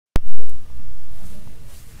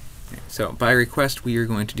So by request, we are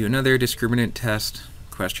going to do another discriminant test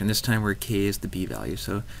question, this time where k is the b-value.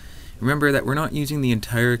 So remember that we're not using the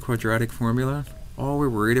entire quadratic formula. All we're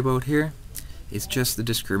worried about here is just the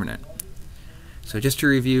discriminant. So just to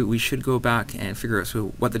review, we should go back and figure out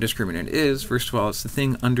what the discriminant is. First of all, it's the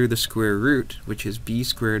thing under the square root, which is b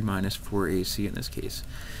squared minus 4ac in this case.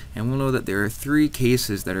 And we'll know that there are three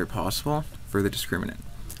cases that are possible for the discriminant.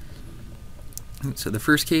 So the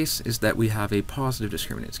first case is that we have a positive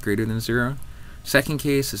discriminant. It's greater than 0. Second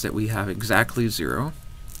case is that we have exactly 0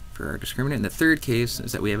 for our discriminant. And the third case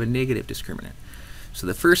is that we have a negative discriminant. So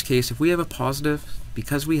the first case, if we have a positive,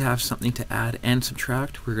 because we have something to add and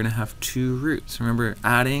subtract, we're going to have two roots. Remember,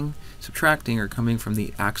 adding, subtracting are coming from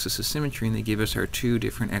the axis of symmetry, and they give us our two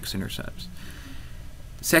different x-intercepts.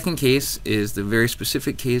 The second case is the very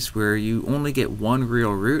specific case where you only get one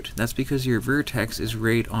real root. That's because your vertex is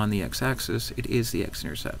right on the x-axis. It is the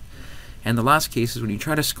x-intercept. And the last case is when you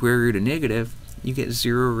try to square root a negative, you get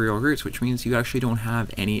 0 real roots, which means you actually don't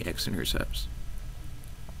have any x-intercepts.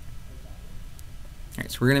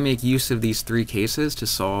 Alright, so we're going to make use of these three cases to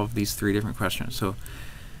solve these three different questions. So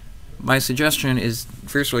my suggestion is,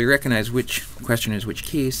 first of all, you recognize which question is which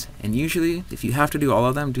case, and usually, if you have to do all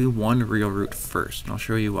of them, do one real root first, and I'll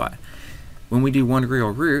show you why. When we do one real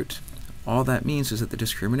root, all that means is that the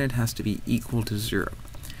discriminant has to be equal to 0.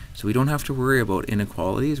 So we don't have to worry about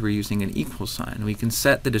inequalities. We're using an equal sign. We can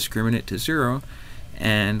set the discriminant to 0,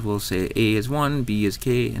 and we'll say a is 1, b is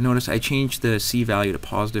k, and notice I changed the c value to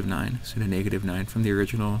positive 9, so to negative 9 from the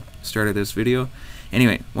original start of this video.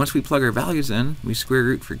 Anyway, once we plug our values in, we square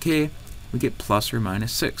root for k, we get plus or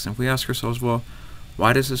minus 6. And if we ask ourselves, well,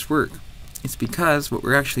 why does this work? It's because what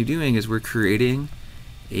we're actually doing is we're creating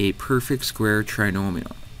a perfect square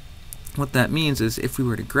trinomial. What that means is if we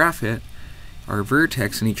were to graph it, our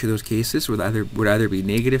vertex in each of those cases would either be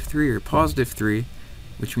negative 3 or positive 3,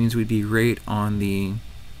 which means we'd be right on the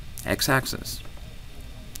x-axis.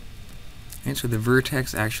 And so the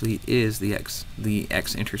vertex actually is the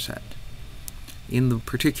x-intercept. In the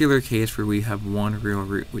particular case where we have one real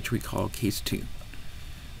root, which we call case 2. So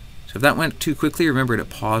if that went too quickly, remember to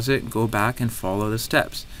pause it, go back, and follow the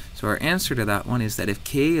steps. So our answer to that one is that if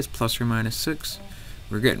k is plus or minus 6,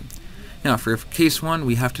 we're good. Now for case 1,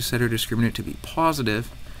 we have to set our discriminant to be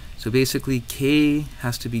positive. So basically k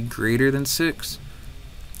has to be greater than 6,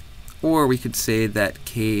 or we could say that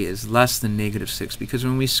k is less than negative 6, because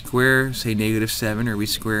when we square, say, negative 7, or we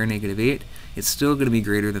square negative 8, it's still going to be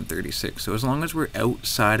greater than 36. So as long as we're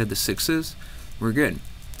outside of the 6's, we're good.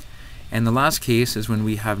 And the last case is when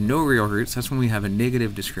we have no real roots. That's when we have a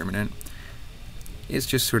negative discriminant. It's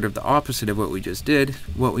just sort of the opposite of what we just did.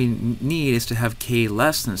 What we need is to have k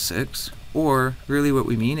less than 6, or really what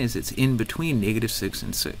we mean is it's in between negative 6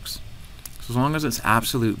 and 6. So as long as its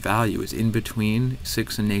absolute value is in between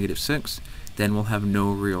 6 and negative 6, then we'll have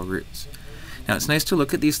no real roots. Now it's nice to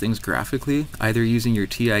look at these things graphically, either using your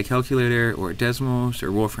TI calculator or Desmos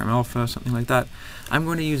or Wolfram Alpha, something like that. I'm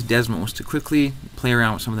going to use Desmos to quickly play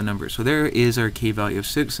around with some of the numbers. So there is our k value of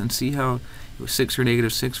 6, and see how with 6 or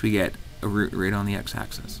negative 6 we get a root right on the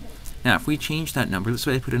x-axis. Now if we change that number, let's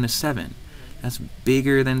say I put in a 7. That's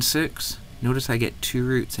bigger than 6. Notice I get 2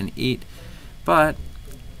 roots and 8. But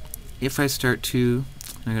if I start to,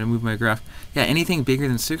 I'm going to move my graph. Yeah, anything bigger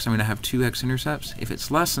than 6, I'm going to have 2 x-intercepts. If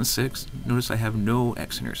it's less than 6, notice I have no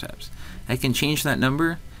x-intercepts. I can change that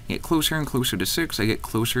number, get closer and closer to 6, I get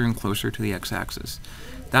closer and closer to the x-axis.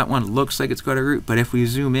 That one looks like it's got a root, but if we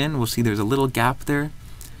zoom in, we'll see there's a little gap there.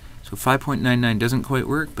 So 5.99 doesn't quite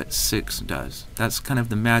work, but 6 does. That's kind of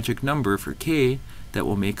the magic number for k that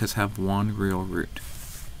will make us have one real root.